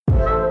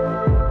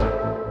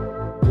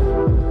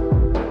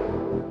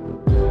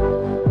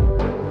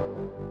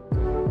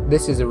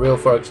This is a real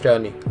Forex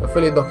journey, a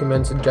fully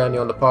documented journey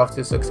on the path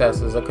to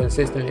success as a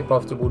consistently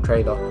profitable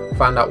trader.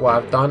 Find out what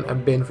I've done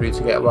and been through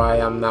to get where I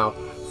am now.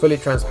 Fully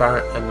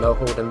transparent and no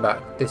holding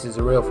back. This is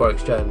a real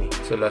Forex journey,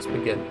 so let's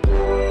begin.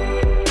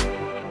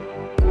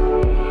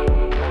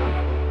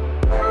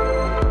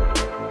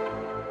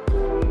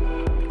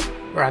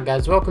 Alright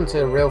guys, welcome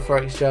to a real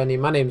Forex journey.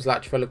 My name is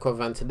Lach Velikov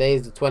and today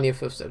is the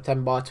 20th of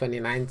September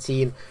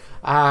 2019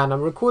 and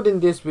I'm recording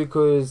this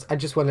because I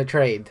just want to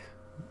trade.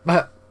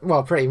 But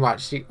well, pretty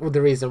much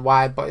the reason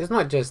why, but it's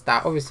not just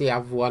that. Obviously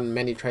I've won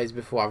many trades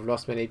before, I've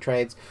lost many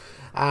trades,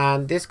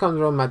 and this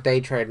comes on my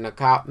day trading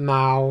account.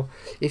 Now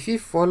if you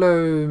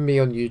follow me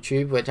on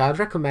YouTube, which I'd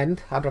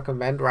recommend,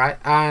 right,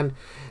 and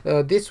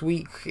this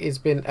week it's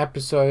been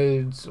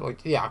episodes, or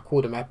yeah, I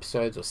call them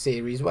episodes or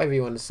series, whatever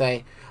you want to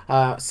say,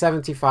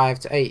 75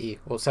 to 80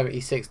 or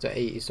 76 to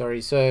 80,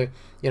 sorry. So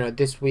you know,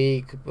 this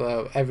week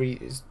the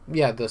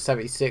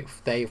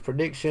 76th day of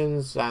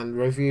predictions and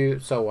review,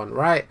 so on,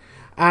 right?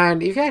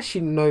 And if you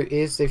actually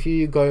notice, if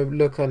you go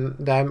look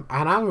at them,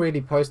 and I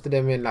really posted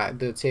them in like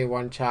the tier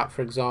 1 chat,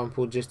 for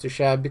example, just to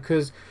share,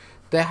 because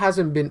there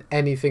hasn't been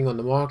anything on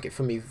the market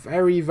for me.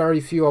 Very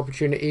few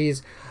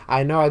opportunities.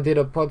 I know I did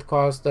a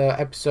podcast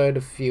episode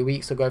a few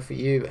weeks ago for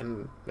you,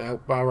 and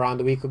around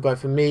a week ago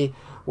for me,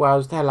 where I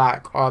was there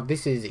like, oh,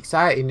 this is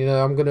exciting, you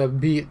know, I'm gonna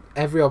beat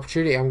every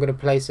opportunity, I'm gonna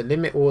place a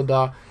limit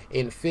order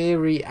in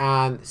theory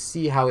and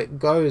see how it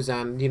goes,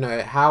 and you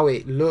know how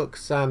it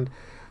looks, and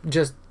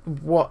just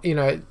what, you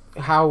know,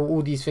 how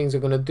all these things are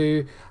going to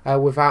do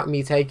without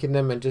me taking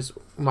them, and just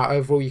my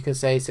overall, you can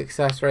say,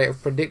 success rate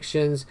of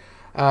predictions,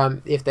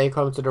 if they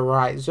come to the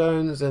right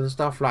zones and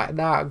stuff like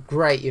that.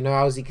 Great, you know,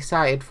 I was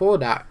excited for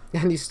that.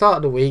 And you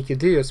start the week, you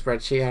do your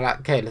spreadsheet, you're like,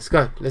 okay, let's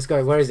go,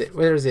 where is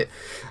it?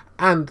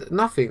 And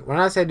nothing.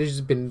 When I say there's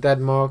just been dead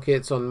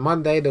markets, on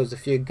Monday there was a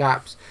few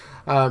gaps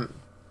over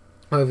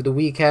the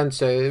weekend,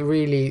 so it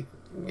really,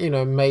 you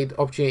know, made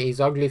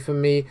opportunities ugly for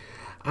me.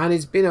 And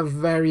it's been a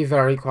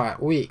very quiet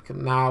week.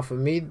 Now for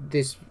me,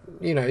 this,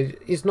 you know,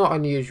 it's not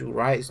unusual,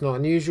 right? It's not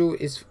unusual.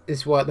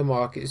 It's what the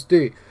markets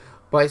do,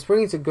 but it's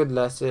bringing a good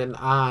lesson,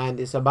 and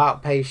it's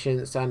about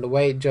patience, and the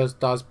way it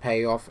just does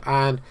pay off.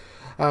 And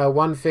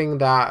one thing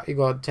that you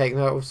got to take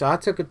note of, so I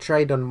took a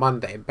trade on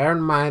Monday. Bear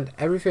in mind,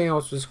 everything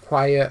else was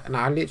quiet, and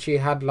I literally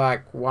had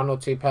like 1 or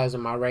 2 pairs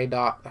on my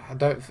radar. I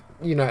don't,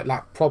 you know,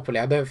 like properly,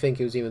 I don't think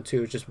it was even 2, it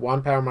was just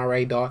 1 pair on my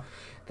radar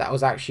that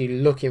was actually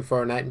looking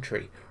for an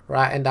entry,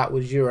 right? And that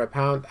was euro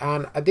pound,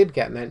 and I did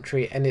get an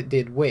entry and it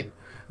did win.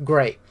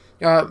 Great.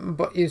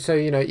 But so,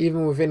 you know,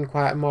 even within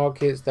quiet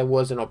markets, there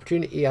was an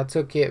opportunity. I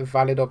took it,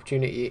 valid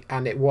opportunity,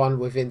 and it won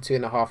within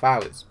 2.5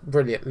 hours.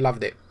 Brilliant,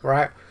 loved it,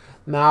 right?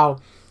 Now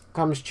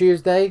comes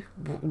Tuesday,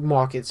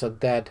 markets are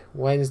dead.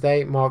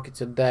 Wednesday,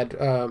 markets are dead.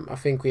 I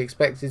think we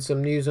expected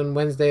some news on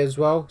Wednesday as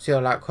well, so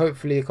you're like,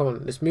 hopefully, come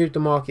on, let's move the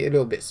market a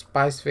little bit,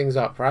 spice things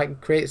up, right?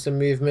 Create some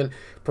movement,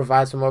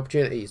 provide some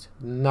opportunities.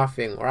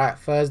 Nothing, right?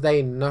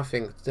 Thursday,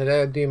 nothing.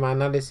 Today I do my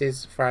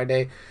analysis.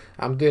 Friday,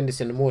 I'm doing this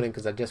in the morning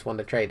because I just want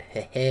to trade,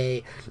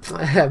 hey.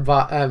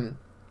 But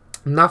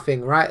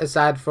nothing, right,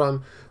 aside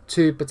from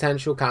 2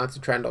 potential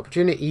counter trend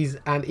opportunities,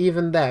 and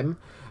even them,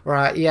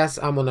 right, yes,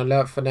 I'm on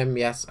alert for them.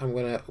 Yes, I'm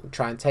gonna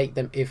try and take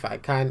them if I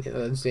can,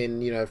 as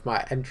in, you know, if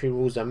my entry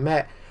rules are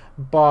met,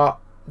 but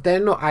they're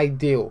not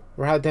ideal,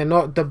 right? They're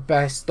not the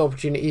best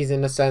opportunities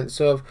in the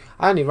sense of,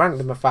 I only rank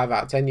them a 5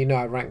 out of 10. You know,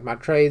 I rank my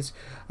trades.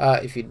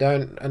 If you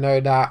don't know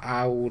that,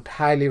 I would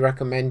highly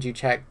recommend you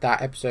check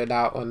that episode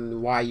out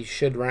on why you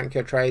should rank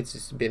your trades.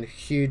 It's been a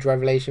huge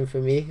revelation for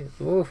me.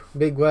 Ooh,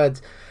 big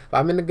words, but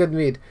I'm in a good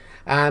mood.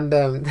 And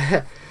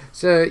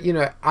so, you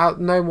know, I'll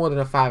no more than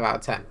a 5 out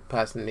of 10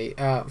 personally,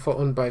 for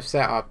on both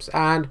setups.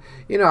 And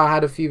you know, I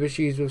had a few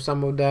issues with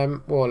some of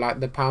them, or like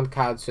the pound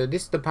card. So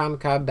this is the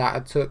pound card that I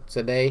took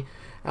today,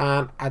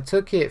 and I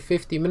took it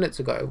 50 minutes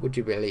ago, would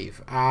you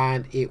believe,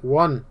 and it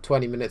won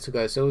 20 minutes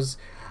ago. So it was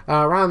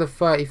around a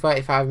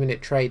 30-35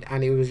 minute trade,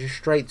 and it was just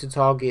straight to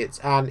targets,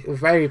 and it was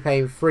very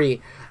pain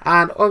free.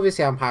 And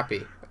obviously I'm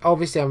happy,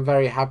 I'm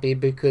very happy,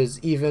 because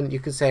even, you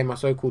could say, my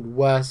so-called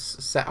worst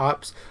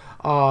setups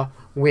are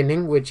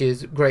winning, which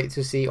is great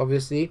to see.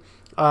 Obviously,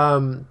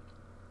 you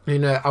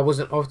know, I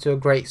wasn't off to a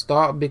great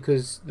start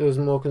because there was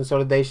more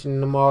consolidation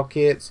in the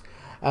markets,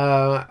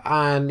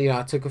 and you know,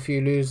 I took a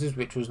few losers,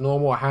 which was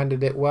normal. I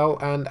handled it well,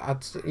 and I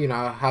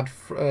had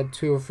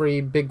 2 or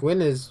 3 big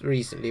winners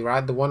recently,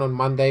 right? The one on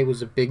Monday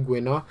was a big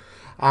winner,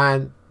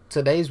 and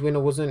today's winner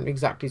wasn't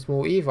exactly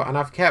small either. And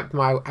I've kept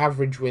my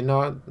average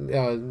winner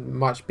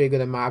much bigger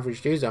than my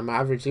average loser. My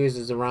average loser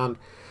is around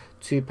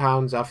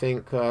 £2, I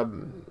think,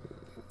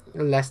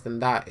 less than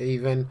that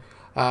even,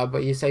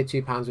 but you say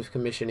 £2 with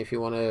commission if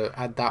you want to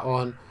add that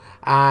on.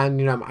 And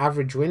you know, my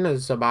average winner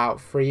is about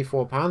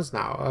 £3-4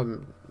 now.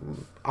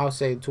 I'll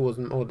say towards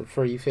more than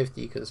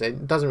 350, because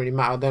it doesn't really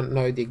matter, I don't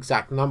know the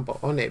exact number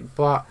on it,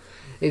 but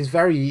it's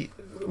very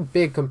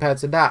big compared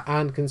to that.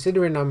 And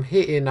considering I'm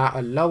hitting at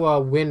a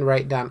lower win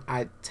rate than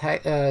I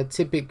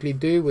typically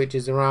do, which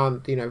is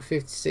around, you know,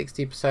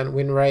 50-60%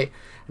 win rate,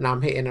 and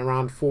I'm hitting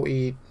around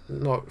 40,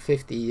 not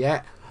 50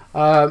 yet,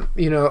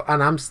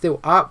 and I'm still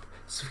up.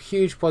 It's a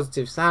huge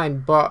positive sign.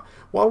 But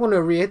what I want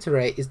to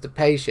reiterate is the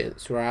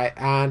patience, right?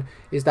 And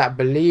is that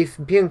belief,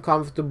 being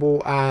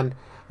comfortable, and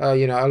a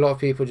lot of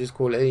people just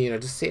call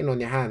it, just sitting on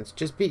your hands.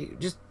 Just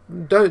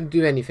don't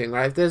do anything,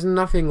 right? If there's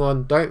nothing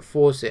on, don't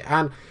force it.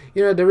 And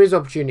there is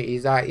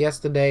opportunities. Like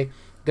yesterday,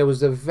 there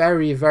was a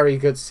very, very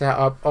good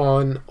setup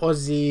on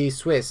Aussie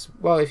Swiss.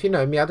 Well, if you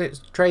know me, I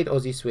don't trade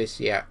Aussie Swiss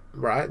yet,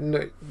 right?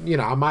 No,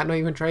 I might not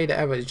even trade it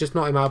ever. It's just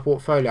not in my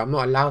portfolio. I'm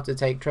not allowed to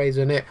take trades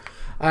on it.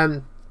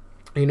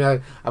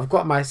 I've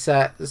got my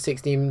set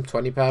 16,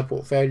 20 pair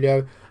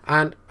portfolio,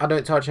 and I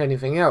don't touch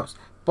anything else.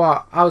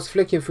 But I was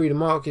flicking through the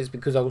markets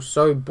because I was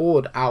so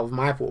bored out of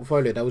my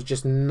portfolio. There was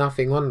just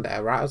nothing on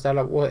there, right? I was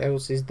like, what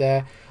else is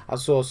there? I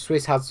saw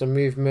Swiss had some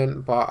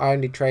movement, but I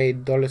only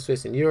trade dollar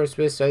Swiss and euro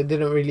Swiss, so it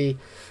didn't really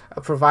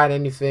provide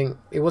anything.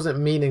 It wasn't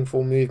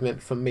meaningful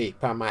movement for me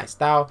per my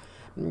style.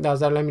 I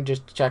was like, let me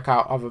just check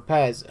out other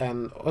pairs.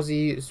 And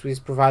Aussie Swiss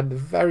provided a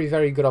very,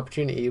 very good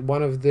opportunity.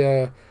 One of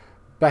the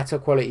better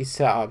quality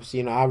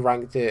setups. I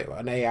ranked it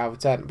an 8 out of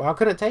 10, but I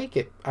couldn't take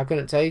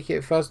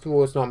it. First of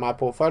all, it's not my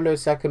portfolio.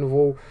 Second of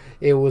all,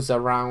 it was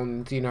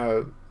around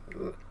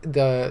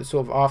the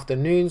sort of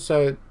afternoon,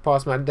 so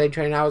past my day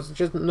trading hours.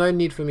 Just no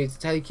need for me to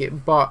take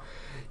it. But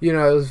it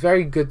was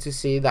very good to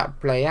see that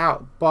play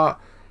out. But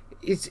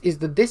it's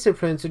the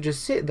discipline to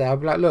just sit there. I'll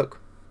be like, look,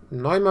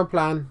 knowing my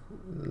plan,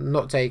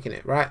 not taking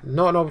it, right?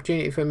 Not an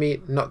opportunity for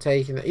me, not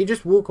taking it. You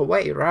just walk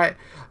away, right?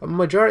 A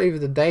majority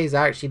of the days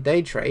I actually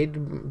day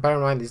trade. Bear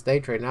in mind, this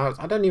day trade now,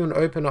 I don't even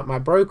open up my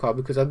broker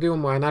because I do all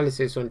my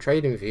analysis on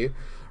TradingView,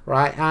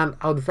 right? And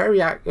I would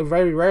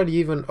very rarely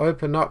even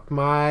open up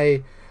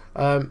my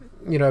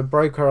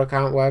broker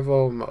account, whatever,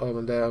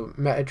 on the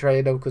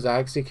MetaTrader, because I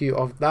execute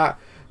off that,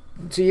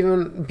 to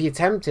even be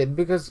tempted.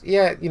 Because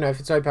if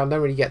it's open, I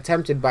don't really get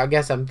tempted, but I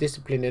guess I'm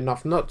disciplined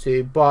enough not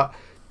to. But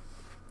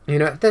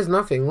if there's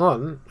nothing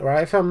on,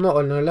 right, if I'm not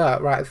on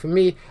alert, right, for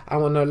me,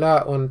 I'm on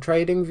alert on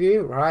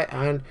TradingView, right,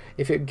 and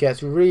if it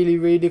gets really,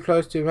 really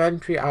close to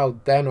entry, I'll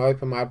then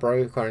open my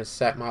broker and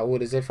set my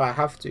orders if I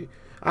have to.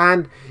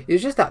 And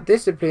it's just that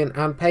discipline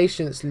and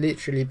patience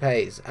literally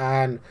pays.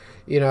 And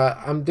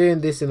I'm doing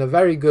this in a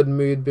very good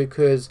mood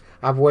because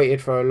I've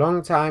waited for a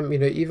long time.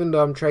 Even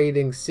though I'm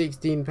trading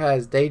 16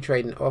 pairs day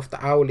trading off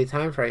the hourly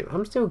time frame,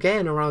 I'm still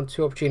getting around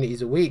 2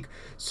 opportunities a week.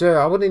 So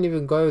I wouldn't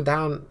even go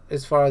down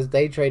as far as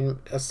day trading,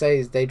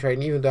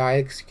 even though I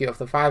execute off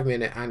the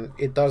 5-minute and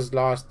it does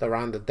last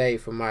around the day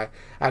for my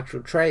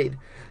actual trade.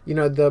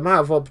 The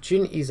amount of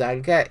opportunities I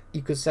get,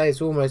 you could say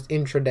it's almost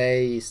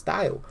intraday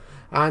style.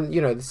 And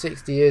the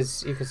 60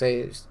 is, you could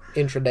say,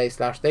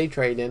 intraday / day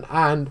trading.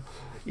 And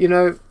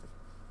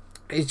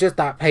it's just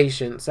that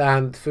patience.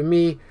 And for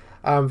me,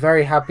 I'm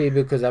very happy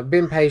because I've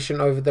been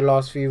patient over the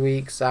last few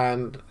weeks,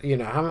 and I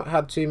haven't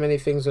had too many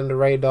things on the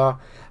radar.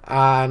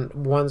 And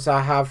once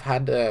I have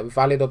had a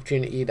valid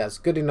opportunity that's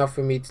good enough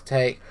for me to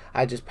take,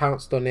 I just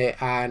pounced on it,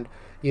 and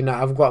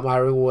I've got my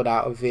reward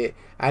out of it.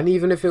 And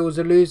even if it was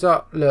a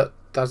loser, look,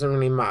 doesn't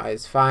really matter,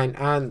 it's fine.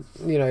 And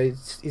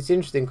it's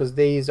interesting because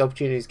these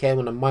opportunities came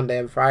on a Monday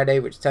and Friday,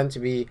 which tend to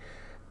be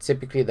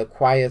typically the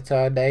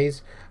quieter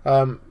days,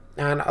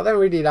 and I don't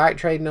really like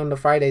trading on the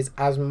Fridays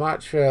as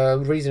much.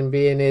 Reason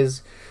being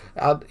is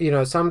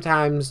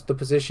sometimes the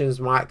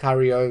positions might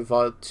carry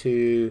over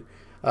to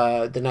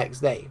the next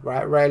day,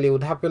 right? Rarely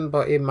would happen,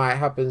 but it might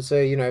happen.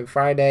 So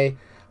Friday,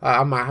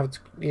 I might have to,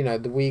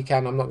 the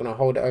weekend, I'm not going to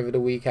hold it over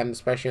the weekend,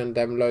 especially on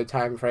them low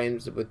time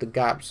frames with the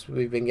gaps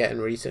we've been getting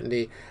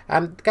recently.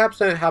 And gaps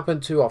don't happen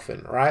too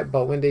often, right?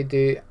 But when they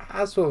do,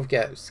 I sort of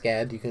get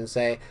scared, you can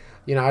say.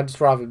 I'd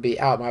just rather be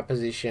out my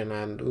position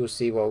and we'll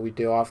see what we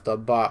do after.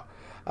 But,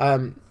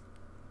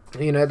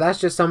 that's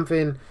just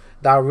something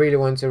that I really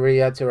want to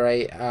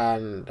reiterate.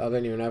 And I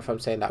don't even know if I'm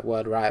saying that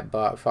word right,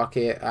 but fuck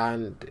it.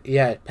 And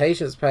yeah,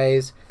 patience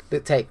pays.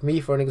 Take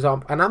me for an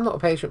example. And I'm not a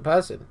patient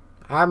person.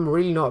 I'm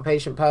really not a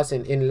patient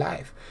person in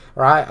life,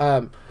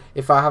 right?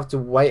 If I have to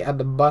wait at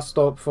the bus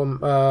stop for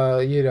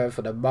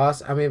the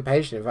bus, I'm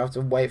impatient. If I have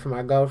to wait for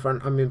my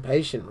girlfriend, I'm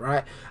impatient,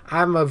 right?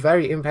 I'm a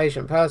very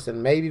impatient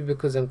person, maybe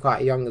because I'm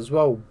quite young as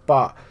well,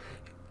 but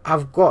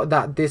I've got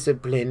that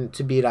discipline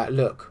to be like,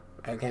 look,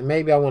 okay,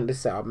 maybe I want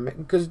this setup.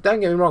 Because don't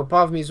get me wrong,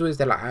 part of me is always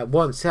there like, I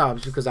want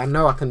setups because I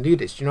know I can do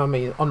this. You know what I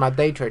mean? On my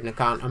day trading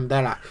account, I'm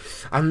there like,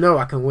 I know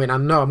I can win. I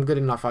know I'm good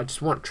enough. I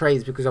just want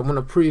trades because I want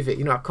to prove it.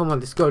 Come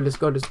on, let's go.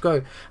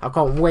 I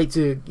can't wait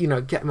to,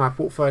 get my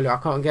portfolio. I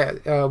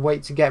can't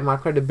wait to get my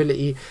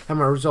credibility and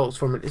my results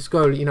from it. Let's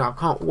go. I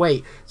can't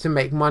wait to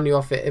make money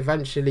off it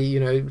eventually,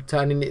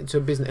 turning it into a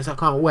business. I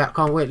can't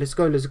wait. Let's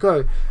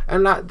go.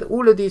 And like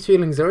all of these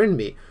feelings are in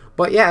me.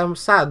 But yeah, I'm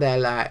sat there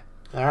like,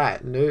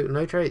 Alright,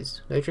 no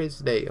trades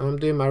today. I'm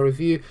doing my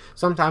review.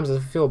 Sometimes I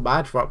feel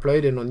bad for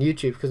uploading on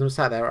YouTube because I'm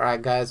sat there.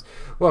 Alright guys,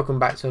 welcome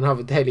back to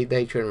another daily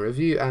day trading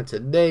review, and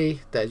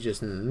today there's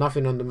just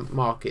nothing on the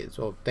markets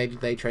or daily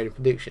day trading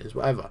predictions,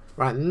 whatever.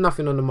 Right,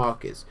 nothing on the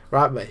markets.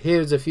 Right, but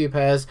here's a few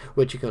pairs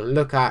which you can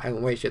look at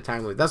and waste your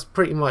time with. That's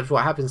pretty much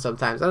what happens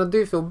sometimes, and I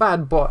do feel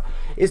bad, but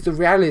it's the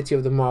reality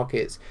of the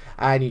markets,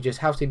 and you just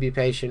have to be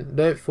patient.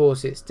 Don't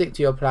force it. Stick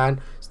to your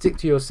plan, stick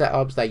to your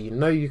setups that you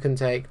know you can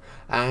take,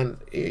 and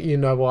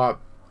you know what,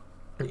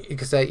 you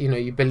can say,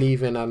 you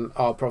believe in and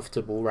are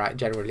profitable, right,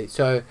 generally.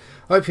 So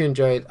hope you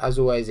enjoyed. As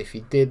always, if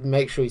you did,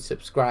 make sure you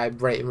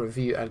subscribe, rate and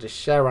review, and just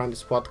share around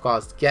this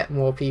podcast. Get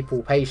more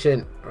people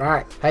patient,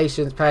 right?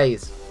 Patience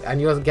pays,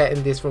 and you're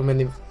getting this from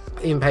an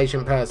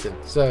impatient person.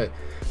 So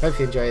hope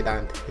you enjoyed,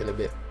 and in a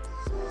bit.